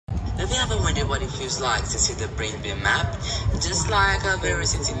you ever wondered what it feels like to see the brain being mapped? Just like our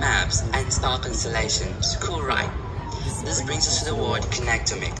various city maps and star constellations. Cool, right? This brings us to the word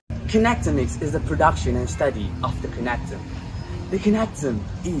Connectomics. Connectomics is the production and study of the connectome. The connectome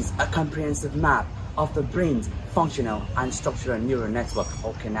is a comprehensive map of the brain's functional and structural neural network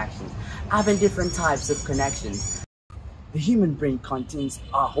or connections, having different types of connections. The human brain contains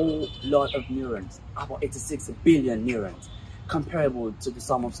a whole lot of neurons, about 86 billion neurons, comparable to the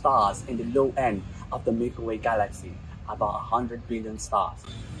sum of stars in the low end of the Milky Way galaxy, about 100 billion stars.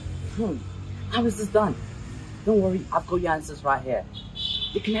 How is this done? Don't worry, I've got your answers right here.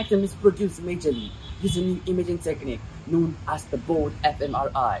 The connectome is produced majorly using a new imaging technique known as the bold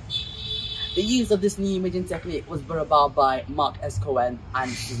fMRI. The use of this new imaging technique was brought about by Mark S. Cohen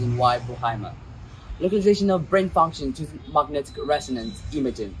and Susan Y. Broheimer. Localization of brain function using magnetic resonance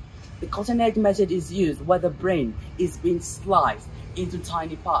imaging. The cutting-edge method is used where the brain is being sliced into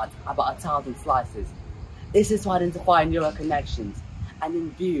tiny parts, about 1,000 slices. This is to identify neural connections and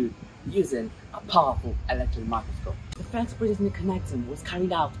then viewed using a powerful electron microscope. The first producing the connectome was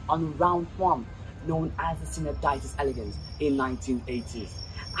carried out on a round worm known as the Synaptitis elegans in 1980s,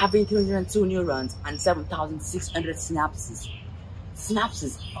 having 302 neurons and 7,600 synapses.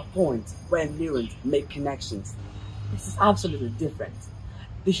 Synapses are points where neurons make connections. This is absolutely different.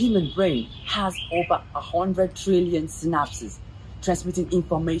 The human brain has over 100 trillion synapses, transmitting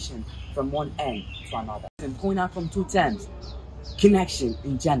information from one end to another. And going out from two terms, connection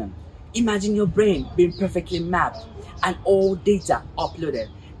in genome. Imagine your brain being perfectly mapped and all data uploaded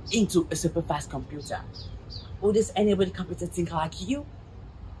into a super fast computer. Will this enable the computer to think like you?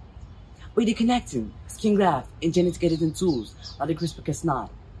 With the connectome, skin graft, and genetic editing tools like the CRISPR-Cas9,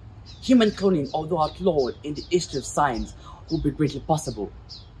 human cloning, although outlawed in the history of science, will be greatly possible,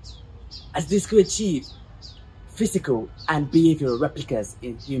 as this could achieve physical and behavioral replicas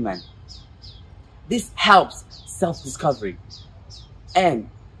in humans. This helps self-discovery and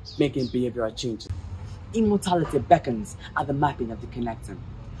making behavioral changes. Immortality beckons at the mapping of the connectome.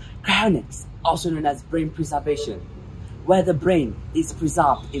 Cryonics, also known as brain preservation, where the brain is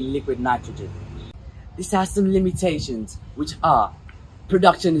preserved in liquid nitrogen. This has some limitations, which are: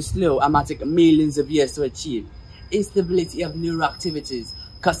 production is slow and might take millions of years to achieve. Instability of neural activities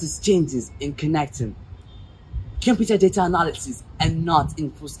causes changes in connectome. Computer data analysis and not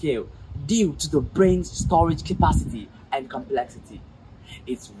in full scale due to the brain's storage capacity and complexity.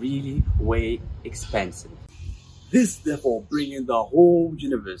 It's really way expensive. This therefore bringing the whole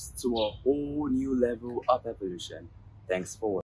universe to a whole new level of evolution. Thanks for watching.